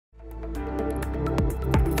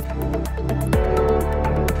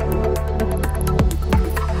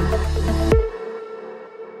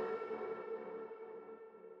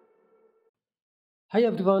Hi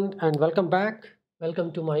everyone and welcome back.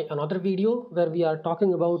 Welcome to my another video where we are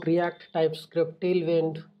talking about React, TypeScript,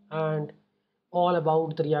 Tailwind and all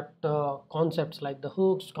about the React concepts like the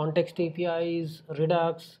hooks, context APIs,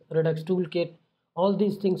 Redux toolkit. All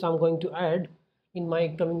these things I'm going to add in my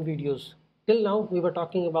coming videos. Till now we were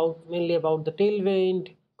talking about mainly about the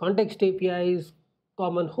Tailwind, context APIs,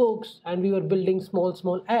 common hooks, and we were building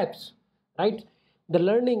small apps, right? The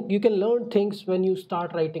learning, you can learn things when you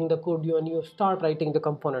start writing the code, when you start writing the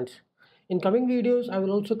components. In coming videos I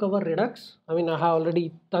will also cover Redux. I have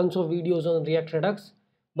already tons of videos on React Redux,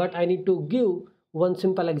 but I need to give one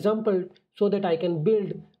simple example so that I can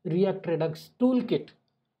build React Redux toolkit,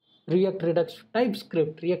 React Redux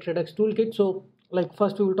TypeScript, React Redux toolkit. So like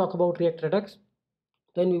first we will talk about React Redux,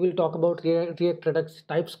 then we will talk about React Redux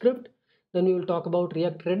TypeScript, then we will talk about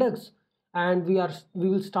React Redux, and we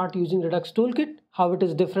will start using Redux toolkit, how it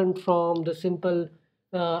is different from the simple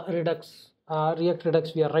React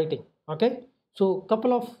Redux we are writing. Okay, so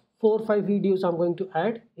couple of 4 or 5 videos I'm going to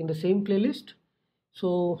add in the same playlist,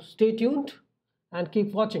 so stay tuned and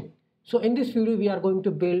keep watching. So in this video we are going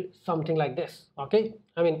to build something like this. Okay,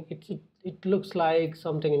 it looks like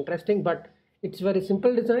something interesting, but it's very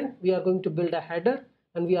simple design. We are going to build a header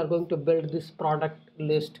and we are going to build this product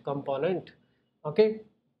list component. Okay,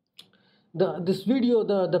 this video,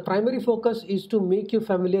 the primary focus is to make you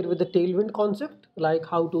familiar with the Tailwind concept, like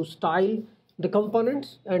how to style the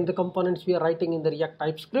components and the components we are writing in the React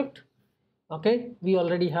TypeScript. Okay, we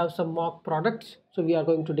already have some mock products, so we are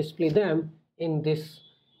going to display them in this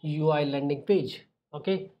UI landing page.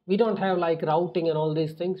 Okay, we don't have like routing and all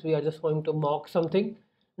these things. We are just going to mock something,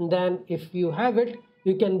 and then if you have it,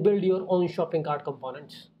 you can build your own shopping cart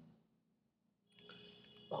components.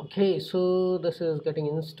 Okay, so this is getting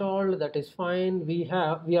installed. That is fine. We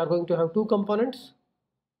are going to have two components.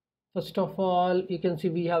 First of all, you can see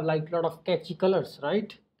we have like a lot of catchy colors,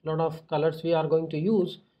 right? A lot of colors we are going to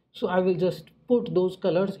use. So I will just put those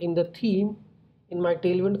colors in the theme in my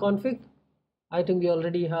Tailwind config. I think we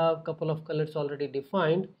already have a couple of colors already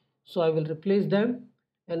defined. So I will replace them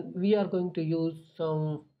and we are going to use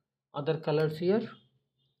some other colors here.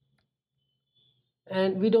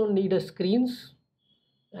 And we don't need a screens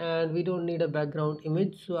and we don't need a background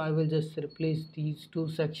image. So I will just replace these two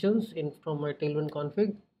sections in from my Tailwind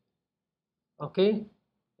config. Okay,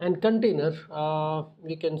 and container,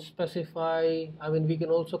 we can specify, we can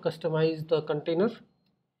also customize the container,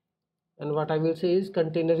 and what I will say is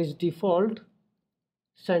container is default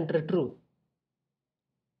center true.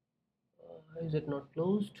 Is it not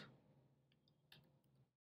closed?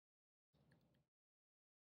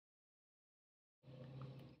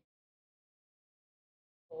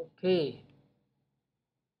 Okay,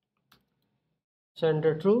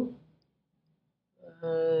 center true,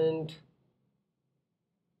 and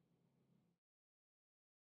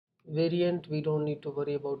variant, we don't need to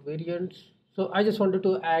worry about variants. So I just wanted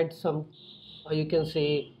to add some, you can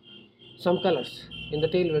say some colors in the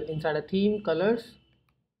Tailwind inside a theme colors.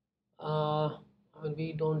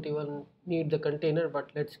 We don't even need the container,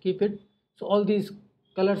 but let's keep it. So all these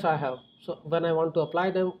colors I have, so when I want to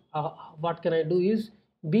apply them, what can I do is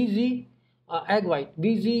BZ egg white,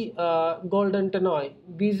 BZ golden tannoy,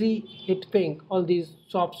 BZ hit pink, all these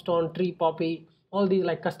soapstone, tree poppy, all these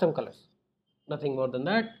like custom colors, nothing more than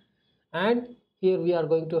that. And here we are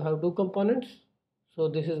going to have two components. So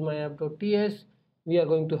this is my app.ts. We are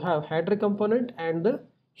going to have header component and the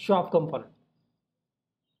shop component.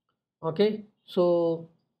 Okay, so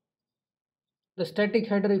the static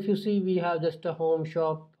header, if you see, we have just a home,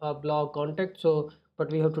 shop, blog, contact. So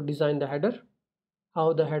but we have to design the header,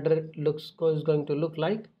 how the header is going to look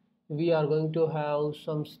like. We are going to have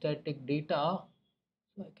some static data,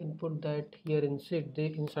 so I can put that here inside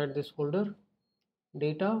this folder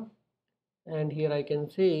data, and here I can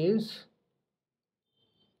say is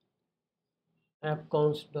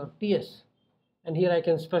appconst.ts, and here I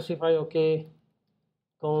can specify, okay,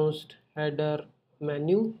 const header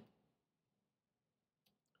menu,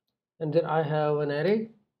 and then I have an array,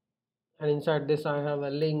 and inside this I have a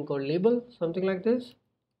link or label, something like this.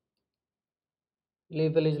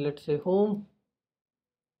 Label is, let's say, home,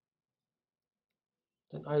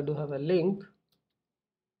 then I do have a link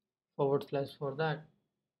 / for that.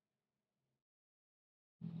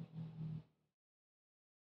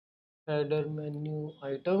 Header menu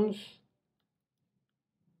items,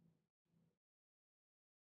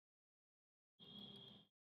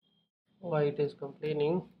 why it is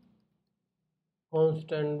complaining,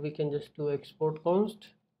 const, and we can just do export const.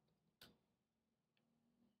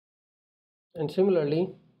 And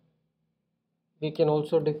similarly we can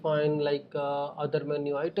also define like other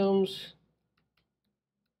menu items,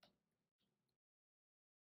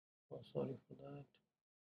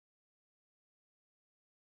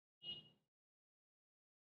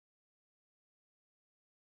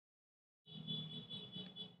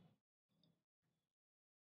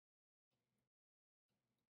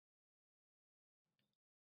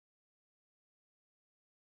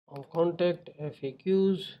 on contact,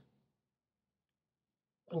 FAQs,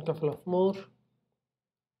 and a couple of more.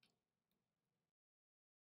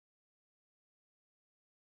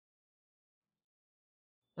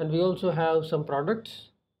 And we also have some products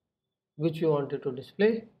which we wanted to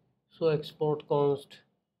display. So export const,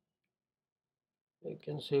 you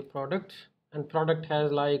can say products, and product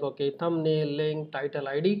has like, okay, thumbnail, link, title,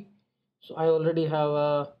 ID. So I already have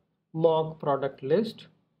a mock product list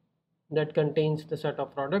that contains the set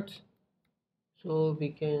of products. So we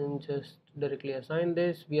can just directly assign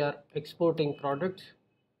this. We are exporting products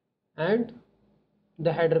and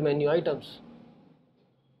the header menu items.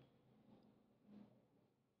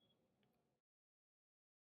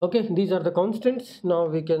 Okay, these are the constants. Now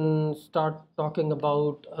we can start talking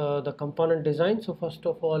about the component design. So first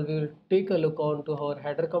of all, we will take a look on to our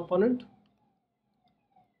header component,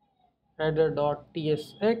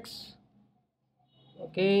 header.tsx.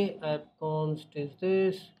 Okay, app const is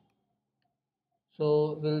this.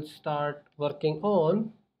 So we'll start working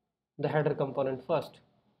on the header component first.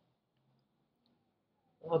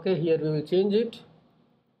 Okay, here we will change it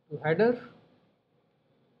to header,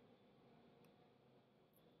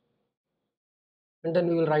 and then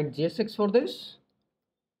we will write JSX for this.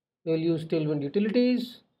 We will use Tailwind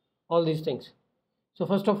utilities, all these things. So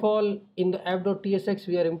first of all, in the app.tsx,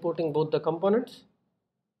 we are importing both the components,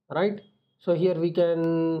 right? So here we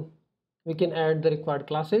can add the required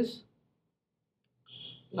classes,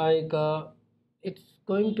 like it's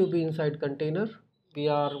going to be inside container. We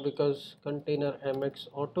are, because container mx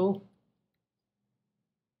auto.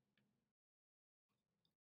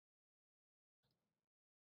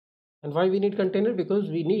 And why we need container? Because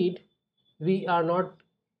we are not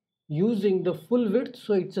using the full width,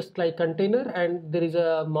 so it's just like container, and there is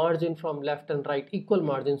a margin from left and right, equal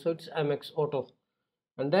margin, so it's mx auto.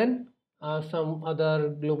 And then some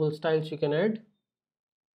other global styles you can add,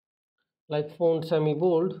 like font semi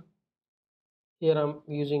bold. Here I'm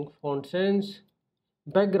using font sans.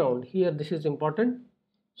 Background, here this is important,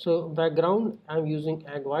 so background I'm using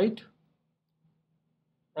egg white,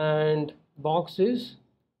 and box is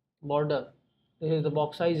border, this is the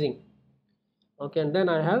box sizing. Okay, and then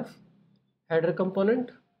I have header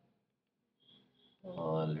component,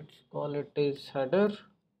 let's call it is header,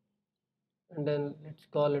 and then let's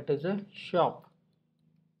call it as a shop.tsx.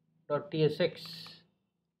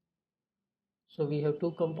 So we have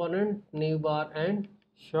two component, navbar and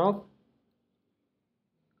shop.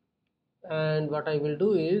 And what I will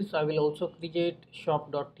do is I will also create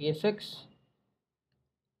shop.tsx.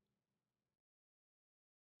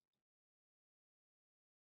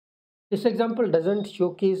 This example doesn't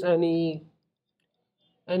showcase any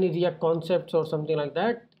React concepts or something like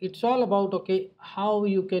that. It's all about, okay, how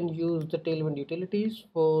you can use the Tailwind utilities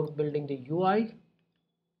for building the UI.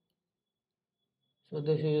 So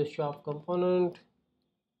this is a shop component,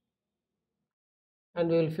 and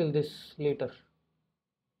we will fill this later.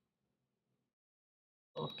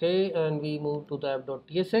 Okay, and we move to the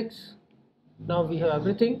app.tsx. Now we have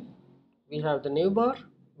everything. We have the navbar,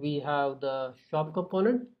 we have the shop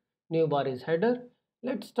component, navbar is header.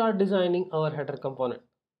 Let's start designing our header component.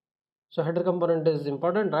 So header component is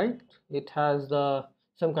important, right? It has the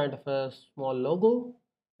some kind of a small logo,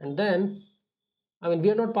 and then I mean,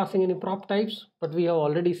 we are not passing any prop types, but we have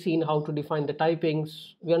already seen how to define the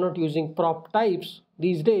typings. We are not using prop types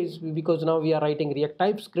these days because now we are writing React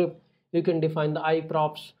TypeScript. You can define the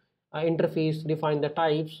iProps interface, define the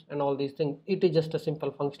types and all these things. It is just a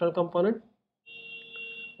simple functional component.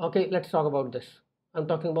 Okay, let's talk about this. I'm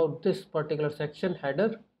talking about this particular section,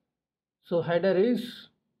 header. So header is,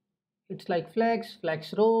 it's like flex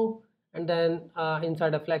row, and then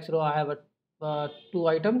inside a flex row I have two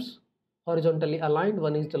items horizontally aligned.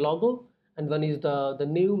 One is the logo and one is the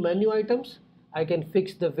new menu items. I can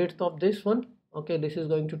fix the width of this one. Okay, this is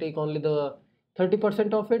going to take only the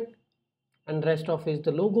 30% of it, and rest of is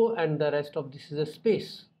the logo, and the rest of this is a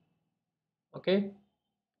space. Okay,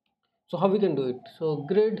 so how we can do it? So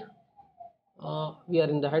grid, we are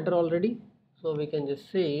in the header already, so we can just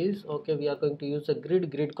say is, okay, we are going to use a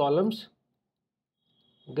grid columns,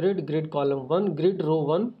 grid column 1, grid row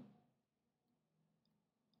 1.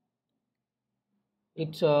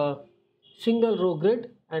 It's a single row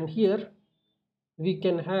grid, and here we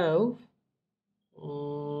can have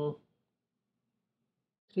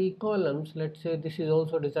 3 columns. Let's say this is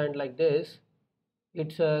also designed like this.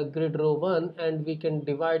 It's a grid row 1, and we can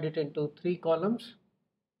divide it into 3 columns,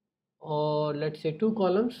 or let's say 2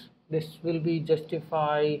 columns. This will be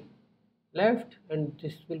justify left and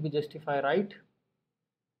this will be justify right.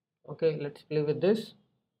 Okay, let's play with this.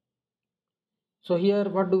 So here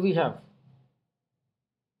what do we have?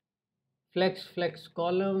 flex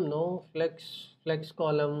column, no, flex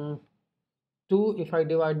column 2. If I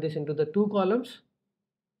divide this into the two columns,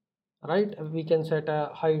 right, we can set a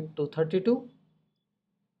height to 32.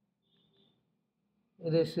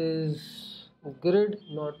 This is grid,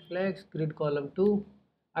 not flex, grid column 2.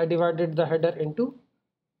 I divided the header into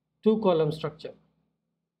two column structure.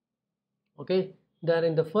 Okay, then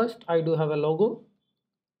in the first I do have a logo.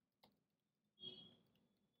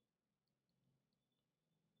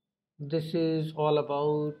 This is all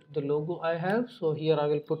about the logo I have. So here I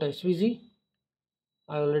will put SVG.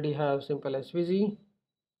 I already have simple SVG.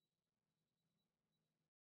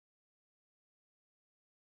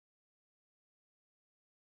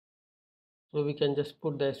 So we can just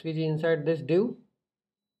put the SVG inside this div.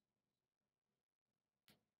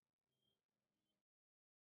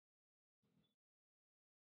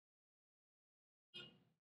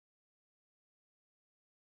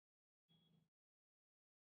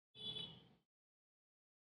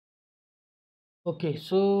 Okay,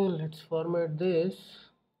 so let's format this.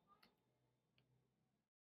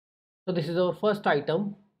 So this is our first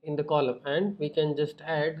item in the column, and we can just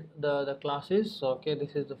add the classes. So, okay,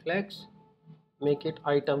 this is the flex. Make it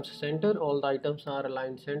items center. All the items are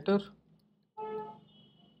aligned center.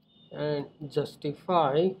 And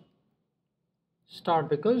justify start,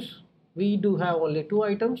 because we do have only two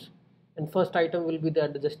items, and first item will be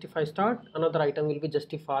the justify start, another item will be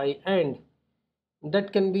justify end.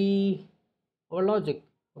 That can be our logic.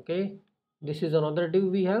 Okay, this is another div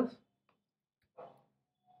we have.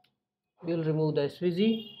 We will remove the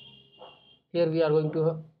SVG. Here we are going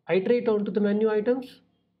to iterate onto the menu items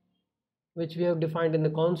which we have defined in the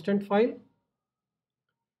constant file.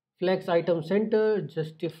 Flex item center,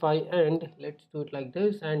 justify end. Let's do it like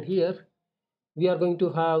this, and here we are going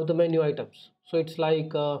to have the menu items. So it's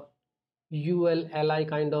like a UL li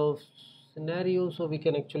kind of scenario. So we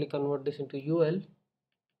can actually convert this into UL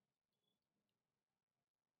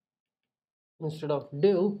instead of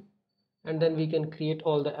div, and then we can create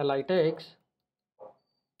all the li tags.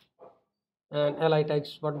 And li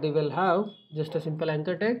tags, what they will have, just a simple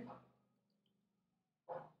anchor tag.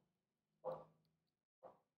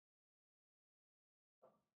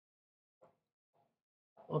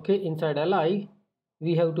 Okay, inside li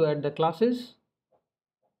we have to add the classes,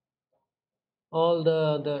 all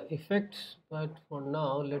the effects, but for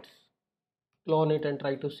now let's clone it and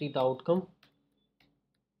try to see the outcome,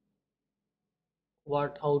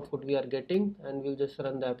 what output we are getting, and we'll just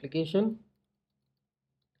run the application.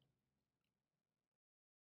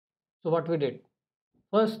 So what we did,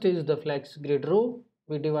 first is the flex grid row.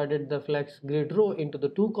 We divided the flex grid row into the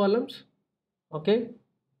two columns. Okay,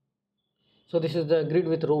 so this is the grid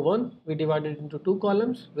with row 1. We divided into two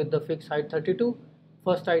columns with the fixed height 32.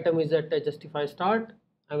 First item is at justify start,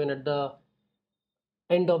 I mean at the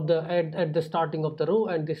end of the at the starting of the row,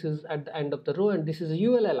 and this is at the end of the row, and this is a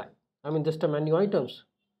ULLI, I mean just a menu items.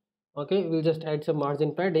 Okay, we'll just add some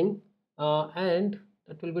margin padding, and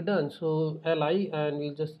that will be done. So li, and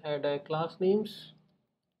we'll just add a class names.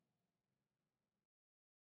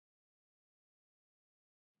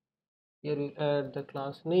 Here we'll add the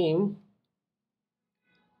class name,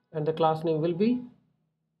 and the class name will be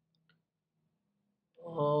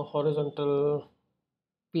horizontal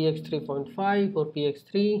px 3.5 or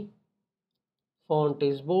px3. Font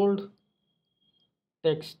is bold.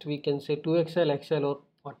 Text we can say 2xl, or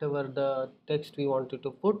whatever the text we wanted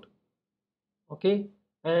to put. Okay,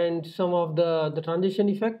 and some of the transition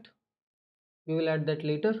effect we will add that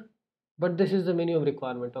later, but this is the minimum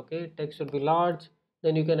requirement. Okay, text should be large.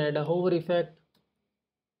 Then you can add a hover effect.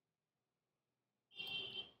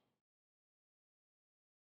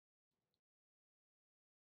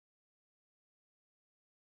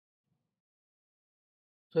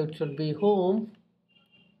 So it should be home,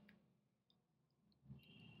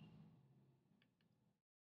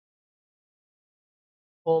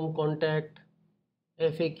 contact,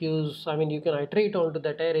 FAQs. I mean, you can iterate onto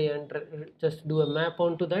that array and just do a map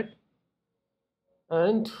onto that,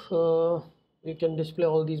 and you can display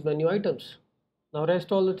all these menu items. Now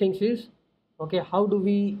rest all the things is, okay, how do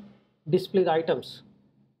we display the items?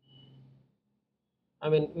 I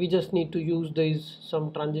mean, we just need to use these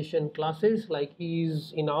some transition classes like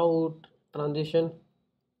ease, in, out, transition.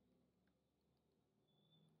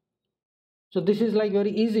 So this is like very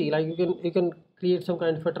easy, like you can create some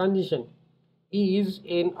kind of a transition, ease,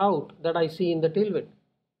 in, out, that I see in the Tailwind,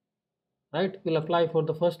 right? We'll apply for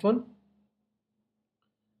the first one,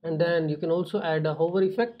 and then you can also add a hover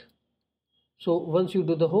effect. So once you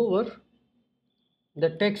do the hover, the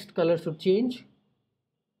text color should change,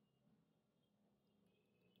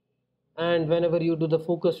 and whenever you do the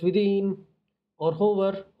focus within or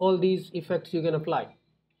hover, all these effects you can apply.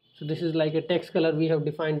 So this is like a text color we have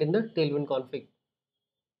defined in the Tailwind config.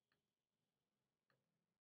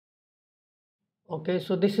 Okay,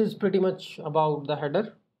 so this is pretty much about the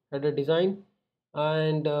header design.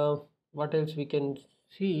 And what else we can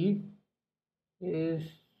see is,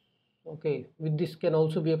 okay, with this can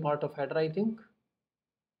also be a part of header, I think.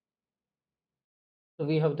 So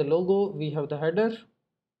we have the logo, we have the header.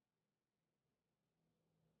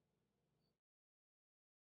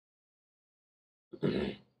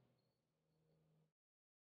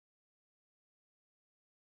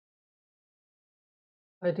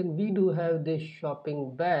 I think we do have this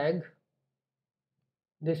shopping bag.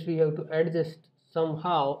 This we have to adjust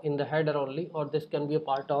somehow in the header only, or this can be a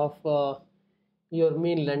part of your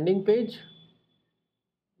main landing page.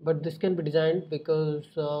 But this can be designed because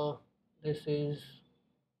this is,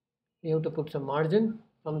 we have to put some margin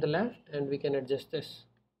from the left and we can adjust this.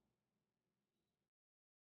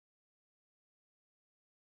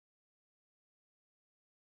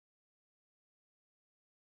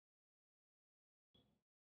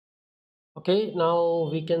 Okay, now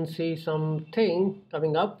we can see something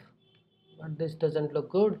coming up, but this doesn't look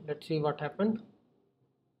good. Let's see what happened.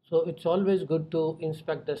 So it's always good to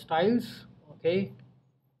inspect the styles. Okay,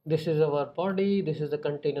 this is our body, this is the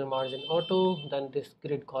container margin auto, then this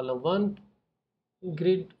grid column 1.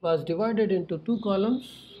 Grid was divided into two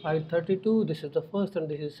columns, height 32, this is the first and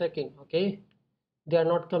this is second. Okay, they are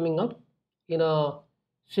not coming up in a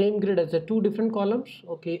same grid as the two different columns.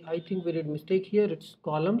 Okay, I think we did mistake here, it's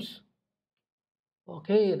columns.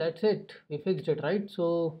 Okay, that's it, we fixed it, right?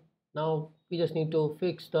 So now we just need to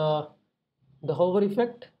fix the hover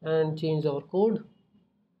effect and change our code.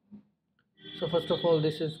 So first of all,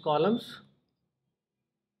 this is columns,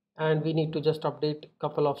 and we need to just update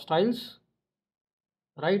couple of styles,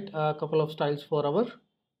 right? A couple of styles for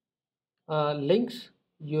our links,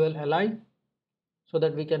 ULLI, so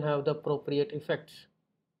that we can have the appropriate effects.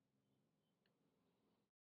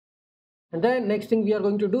 And then next thing we are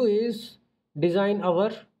going to do is design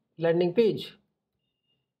our landing page.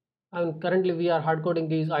 And currently we are hard coding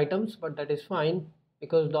these items, but that is fine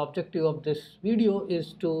because the objective of this video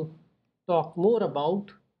is to talk more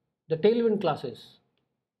about the Tailwind classes,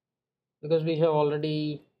 because we have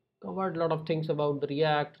already covered a lot of things about the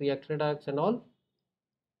React Redux and all.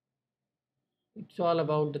 It's all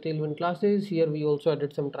about the Tailwind classes. Here we also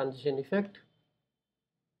added some transition effect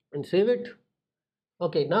and save it.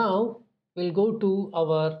 Okay, now we'll go to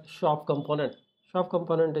our shop component. Shop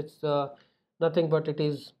component is nothing but it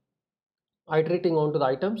is iterating onto the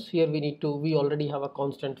items. Here we already have a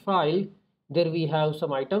constant file. There we have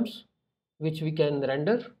some items which we can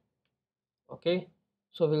render. Okay,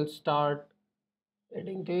 so we'll start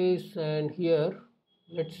adding this, and here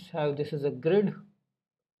let's have this as a grid.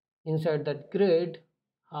 Inside that grid,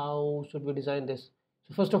 how should we design this?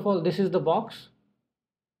 So first of all, this is the box,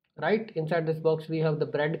 right? Inside this box we have the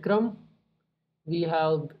breadcrumb, we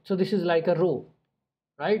have, so this is like a row,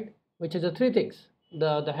 right, which is the three things: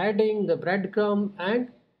 the heading, the breadcrumb, and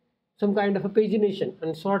some kind of a pagination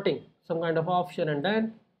and sorting, some kind of option, and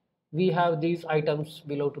then we have these items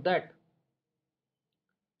below to that.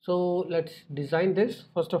 So let's design this.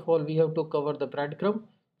 First of all, we have to cover the breadcrumb,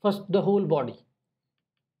 first the whole body.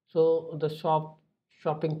 So the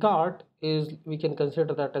shopping cart is, we can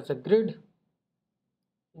consider that as a grid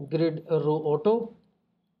row auto.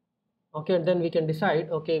 Okay, and then we can decide,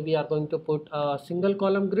 okay, we are going to put a single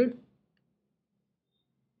column grid.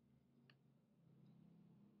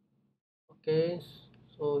 Okay,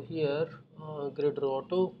 so here grid row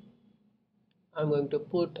auto, I'm going to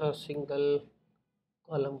put a single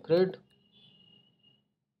column grid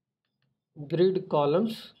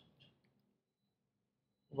columns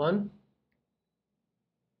 1.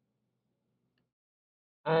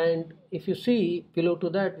 And if you see below to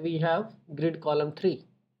that, we have grid column 3.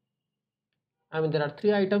 I mean, there are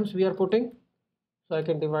 3 items we are putting, so I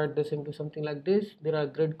can divide this into something like this. There are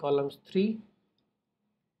grid columns 3.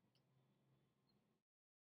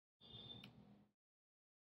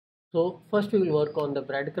 So first we will work on the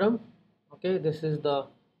breadcrumb. Okay, this is the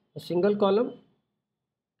single column,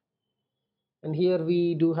 and here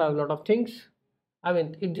we do have a lot of things. I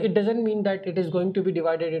mean, it doesn't mean that it is going to be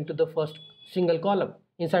divided into the first single column.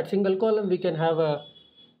 Inside single column we can have a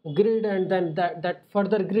grid, and then that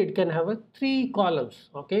further grid can have a 3 columns.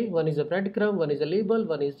 Okay, one is a breadcrumb, one is a label,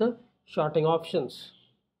 one is the sorting options.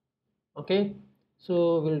 Okay,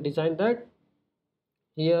 so we'll design that.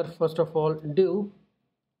 Here first of all, div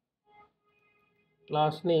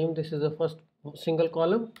class name, this is the first single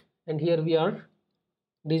column, and here we are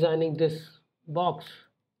designing this box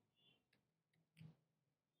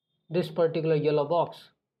this particular yellow box.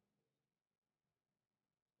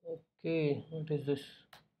 Okay, what is this?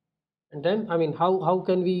 And then how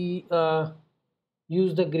can we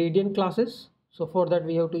use the gradient classes? So for that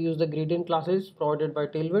we have to use the gradient classes provided by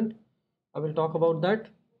Tailwind. I will talk about that.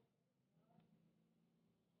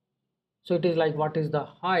 So it is like, what is the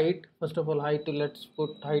height? First of all, height, let's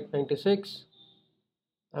put height 96,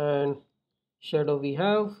 and shadow we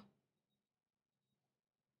have.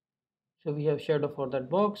 So we have shadow for that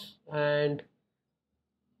box, and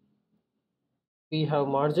we have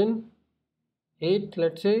margin 8,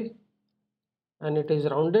 let's say, and it is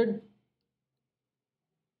rounded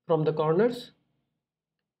from the corners.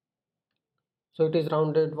 So it is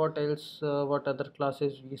rounded. What else? What other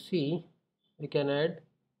classes we see? We can add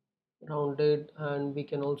rounded, and we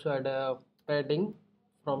can also add a padding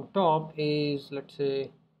from top is, let's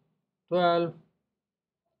say, 12.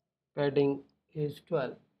 Padding is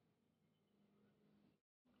 12.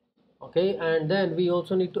 Okay, and then we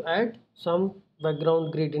also need to add some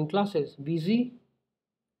background gradient classes. BZ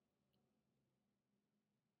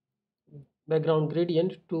background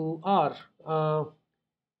gradient to R.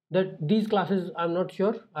 That these classes I'm not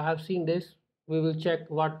sure. I have seen this. We will check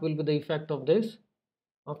what will be the effect of this.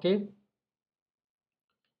 Okay.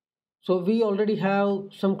 So we already have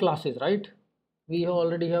some classes, right? We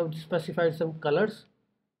already have specified some colors.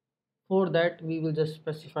 For that we will just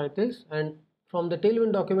specify this, and from the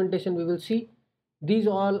Tailwind documentation we will see these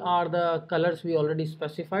all are the colors we already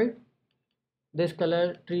specified. This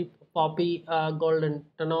color, tree, poppy, golden,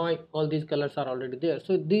 tannoy, all these colors are already there.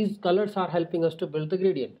 So these colors are helping us to build the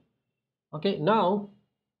gradient. Okay, now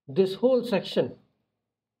this whole section,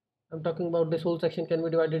 I'm talking about this whole section, can be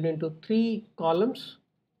divided into 3 columns.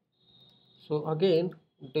 So again,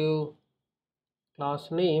 do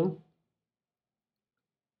class name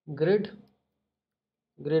grid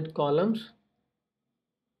columns,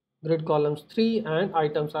 grid columns 3, and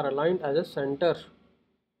items are aligned as a center.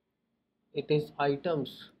 It is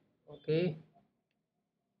items. Okay,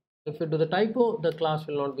 if you do the typo, the class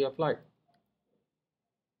will not be applied.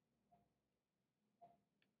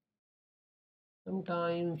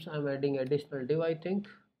 Sometimes I'm adding additional div, I think.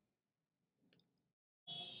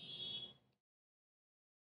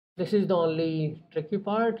 This is the only tricky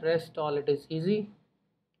part, rest all it is easy.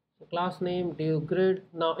 So class name, div, grid.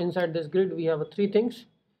 Now inside this grid we have 3 things.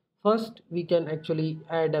 First, we can actually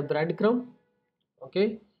add a breadcrumb.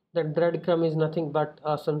 Okay, that breadcrumb is nothing but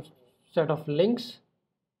some set of links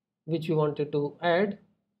which we wanted to add.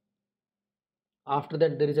 After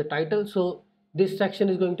that there is a title. So this section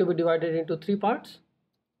is going to be divided into 3 parts.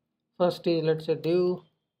 First is, let's say, div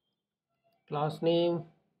class name,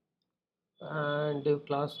 and div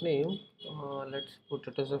class name, let's put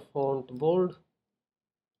it as a font bold.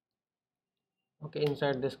 Okay,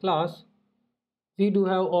 inside this class we do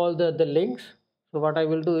have all the links. So what I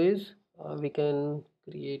will do is we can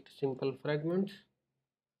create simple fragments,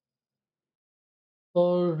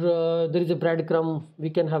 or there is a breadcrumb, we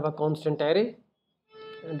can have a constant array,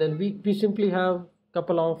 and then we simply have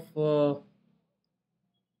couple of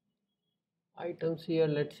items here.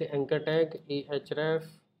 Let's say anchor tag ahref,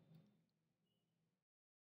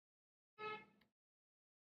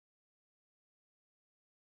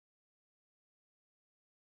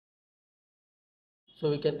 so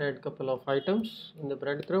we can add couple of items in the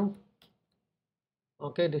breadcrumb.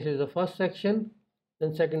 Okay, this is the first section.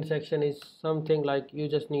 Then second section is something like, you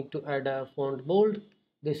just need to add a font bold.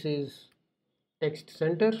 This is text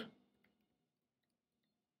center,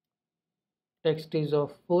 text is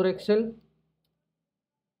of 4 XL,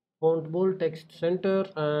 font bold, text center,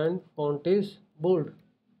 and font is bold,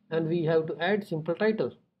 and we have to add simple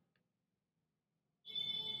title.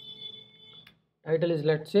 Title is,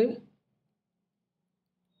 let's say,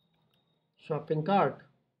 shopping cart.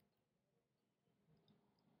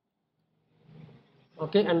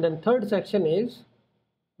 Okay, and then third section is,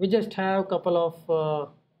 we just have couple of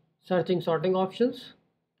searching sorting options.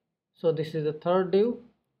 So this is the third div.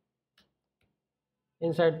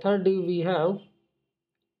 Inside third div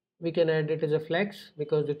we can add it as a flex,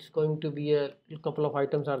 because it's going to be a couple of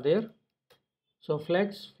items are there. So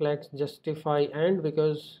flex justify end,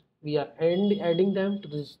 because we are adding them to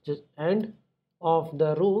this just end of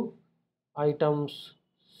the row. Items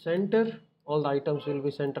center, all the items will be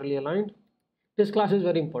centrally aligned. This class is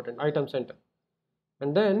very important, item center.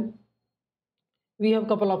 And then we have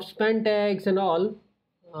couple of span tags and all.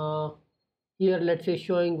 Here, let's say,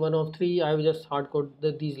 showing 1 of 3. I will just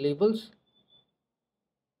hardcode these labels.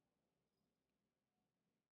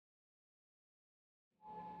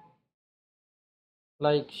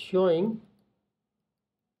 Like showing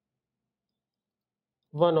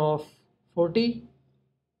 1 of 40,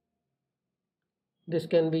 This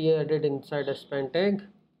can be added inside a span tag,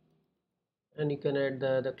 and you can add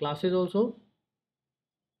the classes also.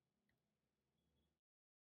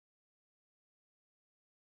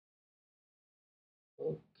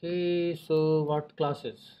 Okay, so what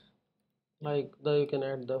classes? Like you can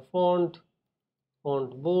add the font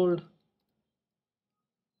bold,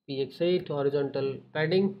 px8, horizontal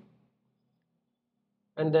padding,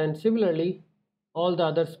 and then similarly all the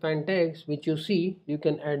other span tags which you see you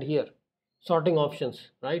can add here. Sorting options,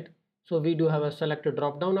 right? So we do have a select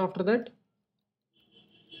drop down after that.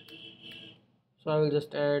 So I will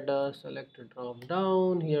just add a select drop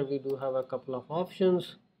down. Here we do have a couple of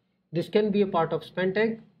options. This can be a part of span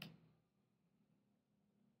tag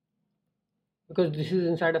because this is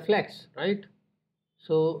inside a flex, right?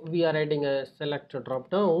 So we are adding a select drop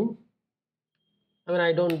down. I mean,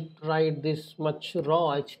 I don't write this much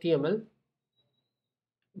raw HTML,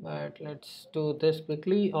 but let's do this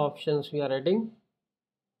quickly. Options we are adding.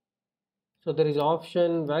 So there is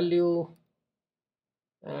option, value,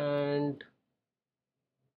 and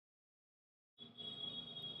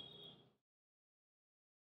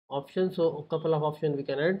option. So a couple of options we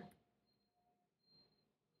can add.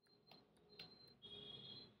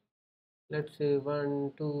 Let's say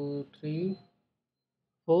 1, 2, 3,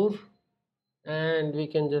 4, and we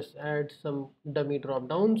can just add some dummy drop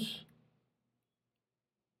downs.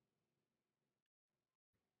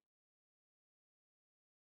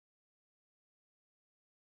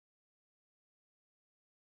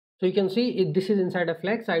 So you can see this is inside a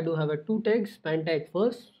flex. I do have a two tags, span tag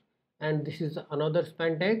first, and this is another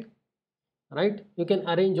span tag, right? You can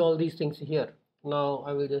arrange all these things here. Now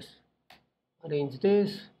I will just arrange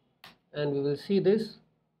this, and we will see this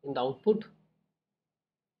in the output,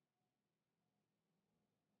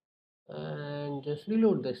 and just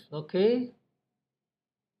reload this. Okay,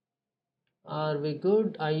 are we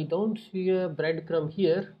good? I don't see a breadcrumb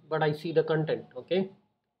here, but I see the content. Okay,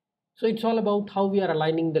 so it's all about how we are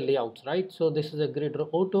aligning the layouts, right? So this is a grid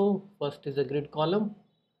auto. First is a grid column,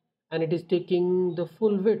 and it is taking the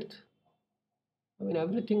full width. I mean,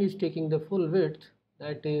 everything is taking the full width.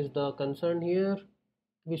 That is the concern here.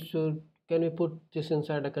 We should, can we put this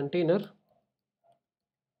inside a container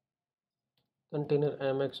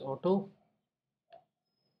mx auto.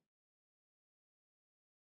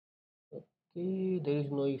 Okay, there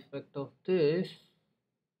is no effect of this.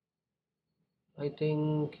 I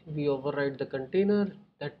think we override the container.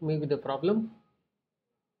 That may be the problem.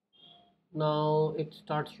 Now it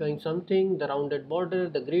starts showing something, the rounded border,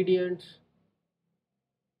 the gradients.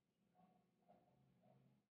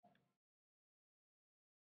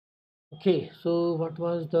 Okay, so what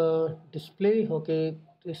was the display? Okay,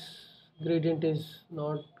 this gradient is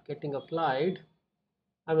not getting applied.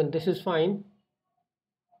 I mean, this is fine.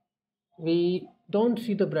 We don't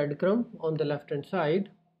see the breadcrumb on the left hand side.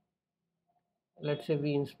 Let's say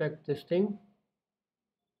we inspect this thing.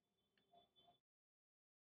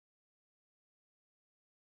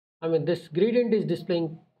 I mean, this gradient is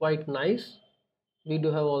displaying quite nice. We do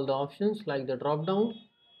have all the options like the drop down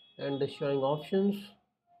and the showing options.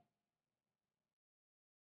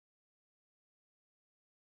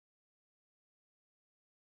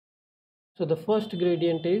 So the first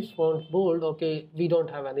gradient is font bold. Okay, we don't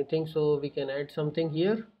have anything, so we can add something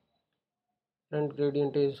here. And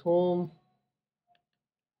gradient is home.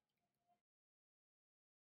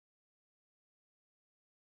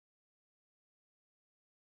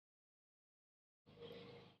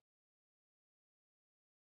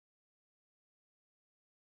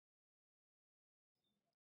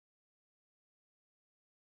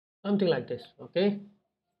 Something like this. Okay,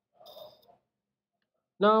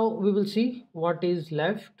 now we will see what is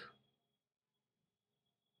left,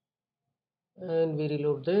 and we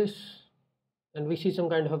reload this, and we see some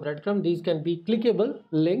kind of a breadcrumb. These can be clickable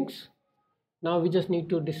links. Now we just need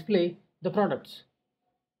to display the products.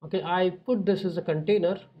 Okay, I put this as a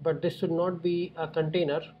container, but this should not be a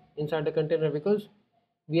container inside the container because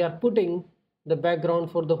we are putting the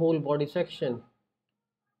background for the whole body section.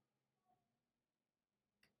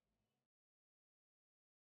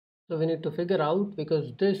 So we need to figure out,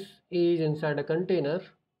 because this is inside a container,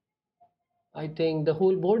 I think the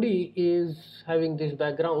whole body is having this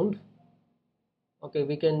background. Okay,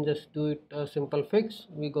 we can just do it a simple fix.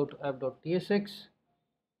 We go to app.tsx,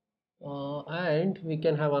 and we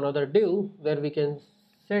can have another div where we can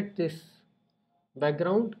set this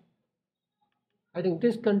background. I think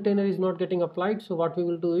this container is not getting applied, so what we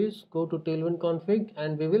will do is go to Tailwind config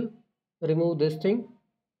and we will remove this thing.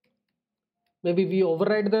 Maybe we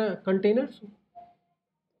override the containers.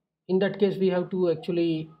 In that case, we have to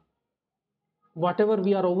actually, whatever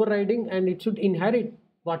we are overriding, and it should inherit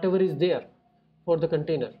whatever is there. for the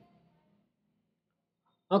container.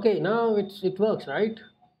 Okay, now it works, right?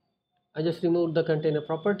 I just removed the container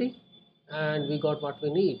property and we got what we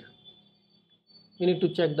need. We need to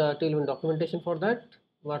check the Tailwind documentation for that,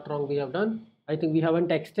 what wrong we have done. I think we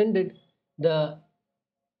haven't extended the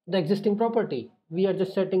the existing property. We are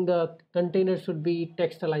just setting the container should be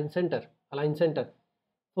text align center.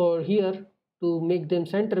 For here, to make them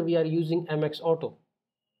center, we are using MX Auto.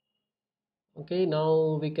 Okay,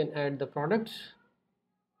 now we can add the products.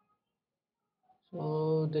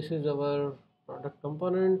 So this is our product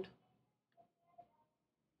component.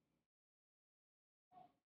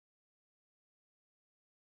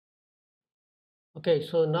 Okay,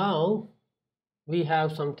 so now we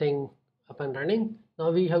have something up and running.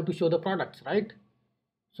 Now we have to show the products, right?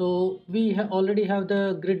 So we already have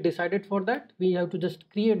the grid decided. For that we have to just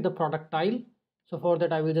create the product tile. So for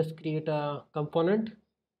that I will just create a component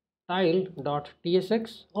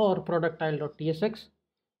tile.tsx or product tile.tsx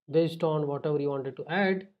based on whatever you wanted to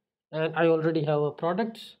add. And I already have a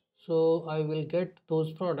products, so I will get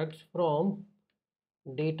those products from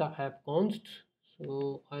data app const.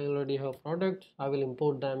 So I already have products. I will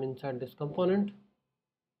import them inside this component,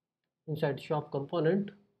 inside shop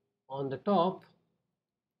component. On the top,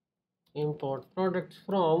 import products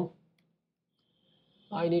from,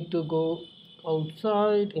 I need to go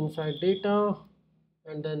outside inside data,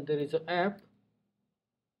 and then there is an app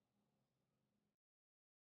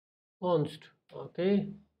const. Okay,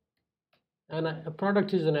 and a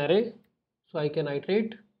product is an array, so I can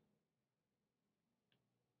iterate.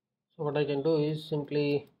 So what I can do is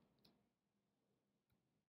simply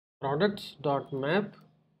products.map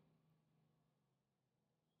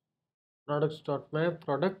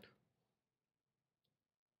product,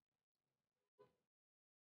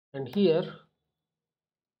 and here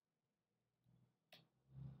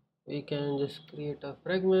we can just create a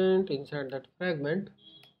fragment. Inside that fragment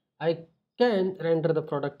I can render the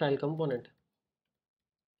product tile component,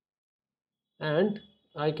 and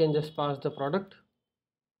I can just pass the product.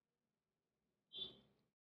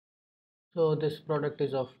 So this product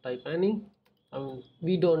is of type any.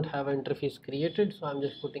 We don't have an interface created, so I'm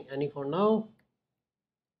just putting any for now.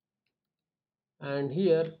 And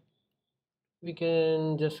here we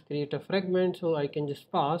can just create a fragment, so I can just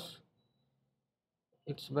pass.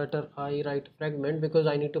 It's better I write fragment because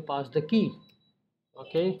I need to pass the key.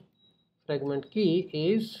 Okay, fragment key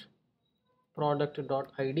is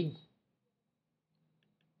product.id,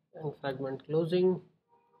 and fragment closing.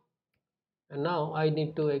 And now I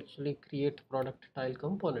need to actually create product tile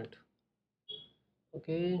component.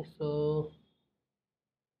 Okay, so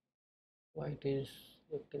why it is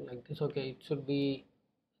looking like this? Okay, it should be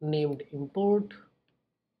named import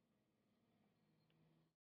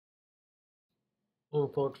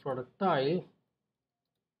product tile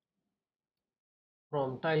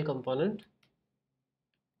from tile component.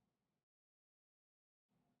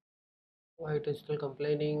 Why it is still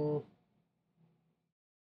complaining?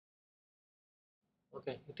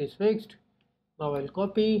 Okay, it is fixed. Now I'll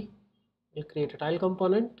copy, we'll create a tile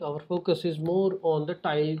component. Our focus is more on the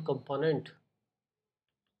tile component.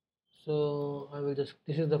 So I will just,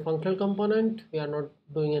 this is the functional component. We are not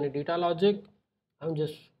doing any data logic. I'm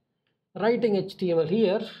just writing HTML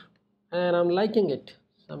here and I'm liking it.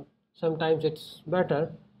 Sometimes it's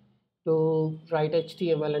better to write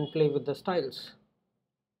HTML and play with the styles.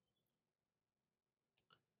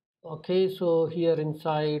 Okay, so here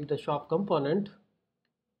inside the shop component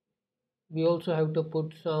we also have to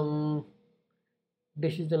put some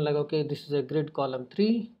decision, like okay, this is a grid column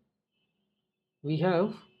 3. We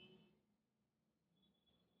have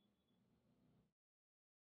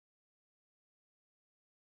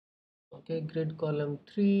okay, grid column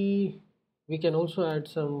 3. We can also add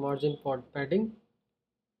some margin padding.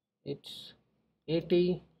 It's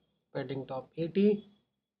 80, padding top 80,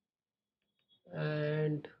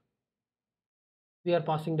 and we are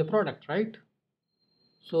passing the product, right?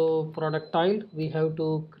 So product tile, we have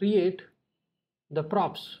to create the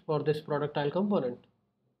props for this product tile component.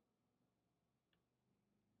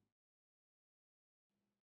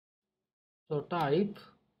 So type,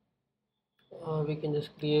 we can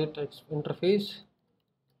just create interface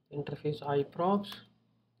I props,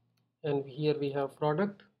 and here we have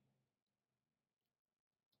product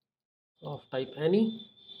of type any,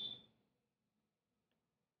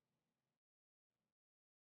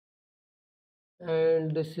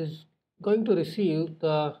 and this is going to receive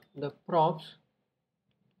the props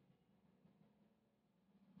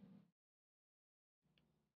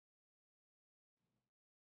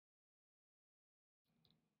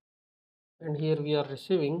and here we are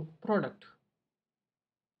receiving product.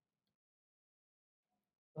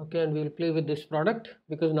 Okay, and we'll play with this product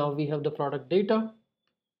because now we have the product data.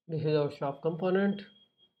 This is our shop component.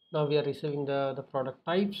 Now we are receiving the product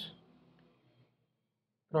types,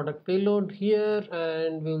 product payload here,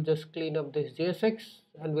 and we'll just clean up this JSX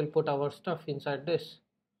and we'll put our stuff inside this.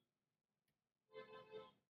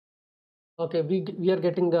 Okay, we are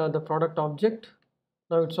getting the product object.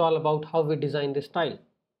 Now it's all about how we design this style,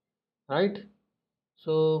 right?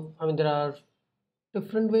 So I mean, there are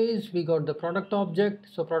different ways. We got the product object.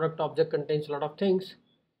 So product object contains a lot of things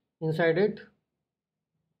inside it.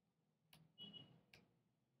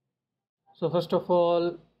 So first of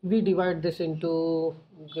all, we divide this into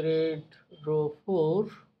grid row 4,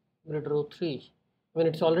 grid row 3. When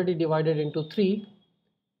it's already divided into three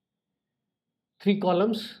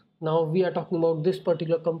columns, now we are talking about this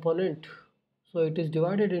particular component. So it is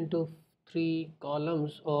divided into 3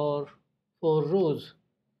 columns or 4 rows.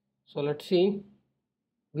 So let's see,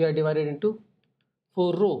 we are divided into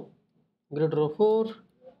 4 row. Grid row 4,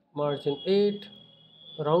 margin 8,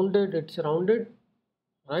 rounded, it's rounded,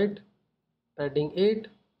 right? Padding 8,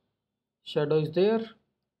 shadow is there,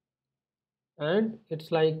 and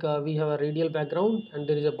it's like we have a radial background and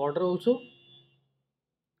there is a border also,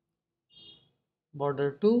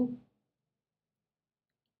 border 2,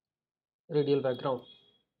 radial background.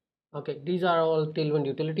 Okay, these are all Tailwind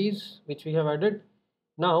utilities which we have added.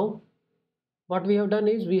 Now what we have done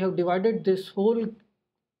is we have divided this whole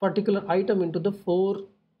particular item into the 4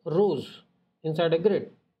 rows inside a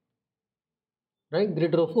grid, right?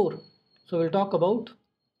 Grid row 4. So we'll talk about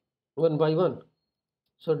one by one.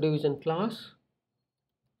 So division class.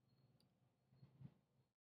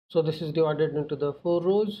 So this is divided into the 4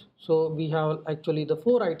 rows. So we have actually the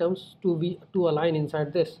 4 items to align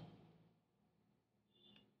inside this.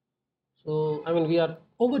 So I mean, we are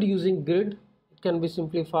overusing grid. It can be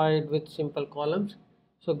simplified with simple columns.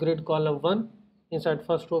 So grid column 1, inside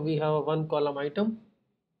first row we have a 1 column item.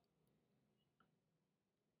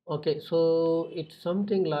 Okay, so it's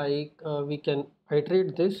something like we can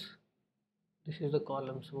iterate this. This is the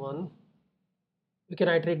columns 1. We can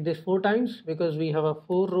iterate this 4 times because we have a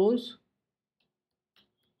 4 rows.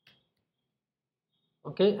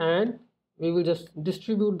 Okay, and we will just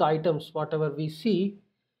distribute the items whatever we see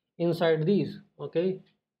inside these. Okay,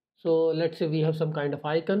 so let's say we have some kind of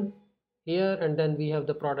icon here, and then we have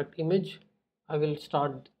the product image. I will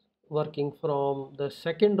start working from the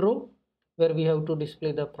second row where we have to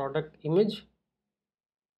display the product image.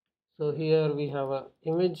 So here we have a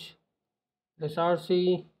image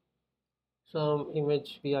src, some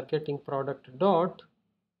image we are getting product dot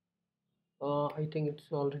I think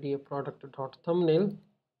it's already a product dot thumbnail,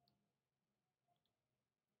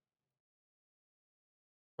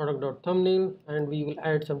 product dot thumbnail, and we will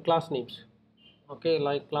add some class names. Okay,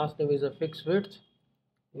 like class name is a fixed width,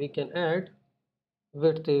 we can add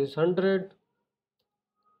width is 100.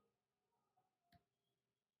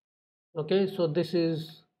 Okay, so this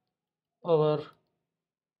is our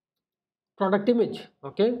product image.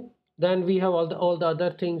 Okay, then we have all the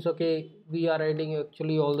other things. Okay, we are adding,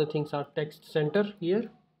 actually all the things are text center here.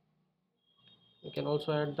 We can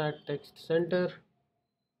also add that text center,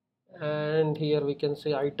 and here we can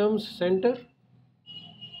say items center.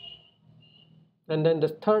 And then the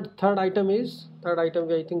third item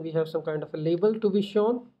I think we have some kind of a label to be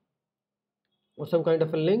shown or some kind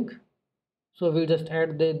of a link. So we'll just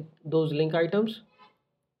add those link items.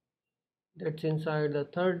 That's inside the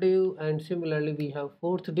third div, and similarly we have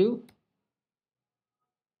fourth div,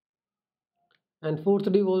 and fourth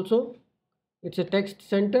div also it's a text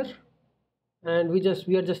center, and we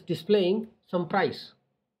are just displaying some price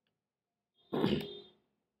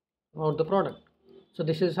about the product. So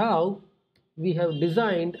this is how we have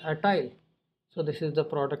designed a tile. So this is the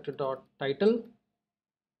product dot title,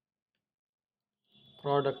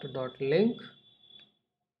 product dot link.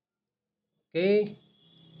 Okay,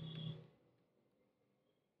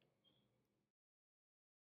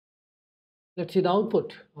 let's see the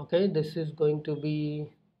output. Okay, this is going to be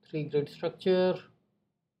 3 grid structure.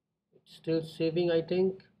 It's still saving, I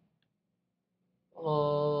think,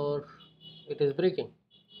 or it is breaking.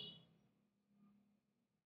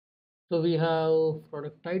 So we have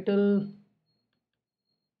product title,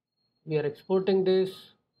 we are exporting this,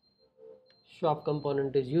 shop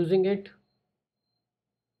component is using it,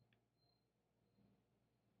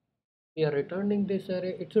 we are returning this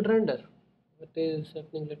array. It should render. What is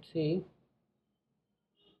happening? Let's see.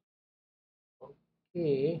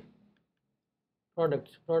 Okay,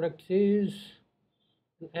 products is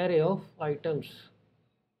an array of items.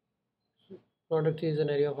 Product is an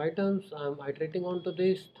array of items. I'm iterating onto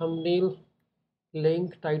this. Thumbnail,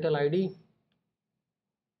 link, title ID.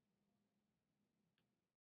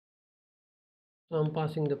 So I'm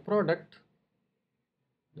passing the product,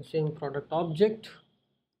 the same product object.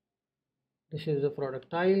 This is the product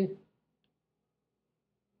tile.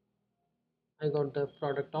 I got the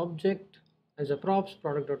product object as a props,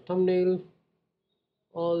 product.thumbnail.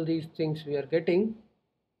 All these things we are getting.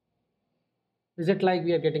 Is it like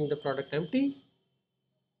we are getting the product empty?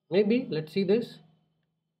 Maybe. Let's see this.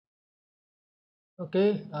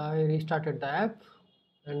 Okay, I restarted the app,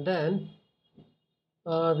 and then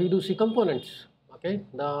we do see components. Okay,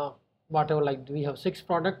 the whatever, like we have 6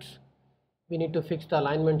 products, we need to fix the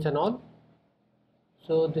alignments and all.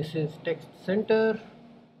 So this is text center.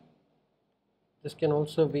 This can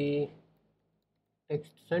also be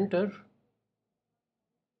text center.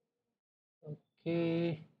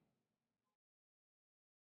 Okay,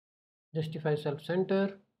 justify self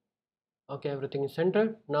center. Okay, everything is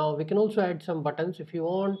centered. Now we can also add some buttons if you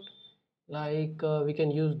want, like we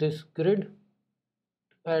can use this grid,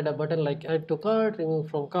 add a button like add to cart, remove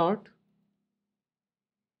from cart.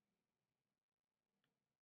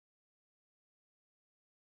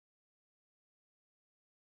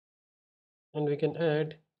 And we can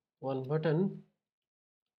add one button.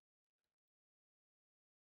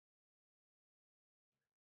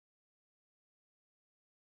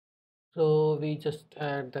 So we just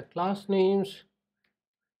add the class names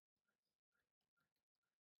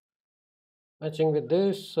matching with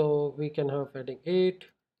this. So we can have heading 8,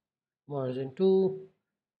 margin 2,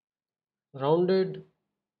 rounded,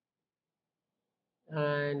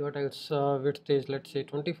 and what else? Width is, let's say,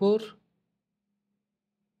 24.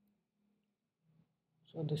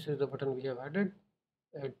 So this is the button we have added.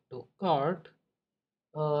 Add to cart.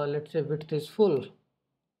 Let's say width is full.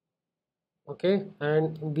 Okay,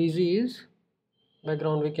 and busy is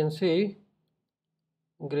background, we can say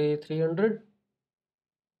gray 300,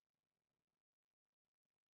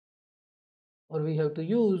 or we have to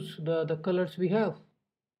use the colors we have.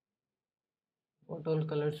 What all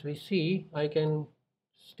colors we see? I can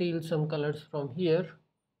steal some colors from here.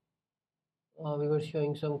 We were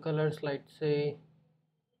showing some colors, like say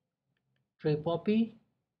tree poppy.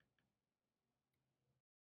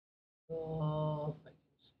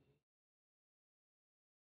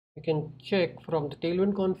 You can check from the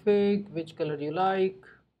Tailwind config which color you like,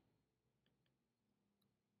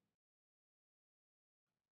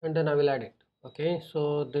 and then I will add it. Okay,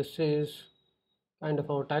 so this is kind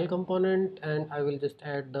of our tile component, and I will just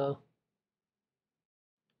add the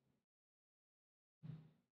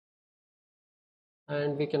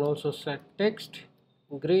and we can also set text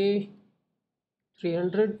gray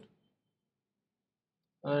 300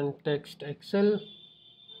 and text Excel,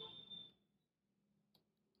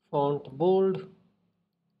 font bold.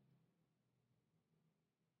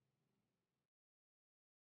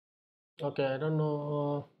 Okay, I don't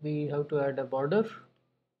know, we have to add a border,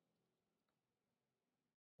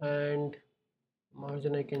 and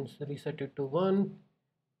margin I can reset it to 1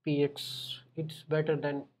 px. It's better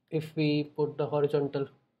than if we put the horizontal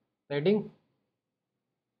padding.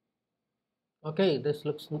 Okay, this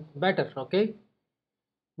looks better. Okay,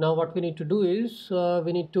 now what we need to do is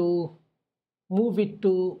we need to move it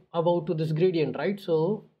to about to this gradient, right?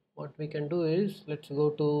 So what we can do is, let's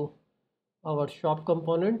go to our shop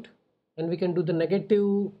component, and we can do the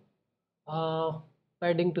negative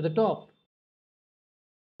padding to the top.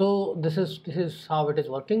 So this is how it is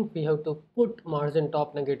working. We have to put margin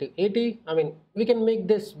top negative 80. I mean, we can make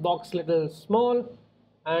this box little small,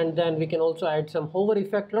 and then we can also add some hover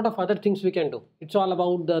effect, a lot of other things we can do. It's all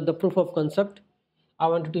about the proof of concept. I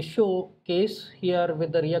wanted to showcase here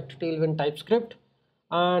with the React Tailwind TypeScript,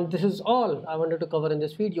 and this is all I wanted to cover in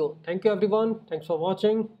this video. Thank you everyone. Thanks for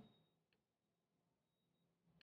watching.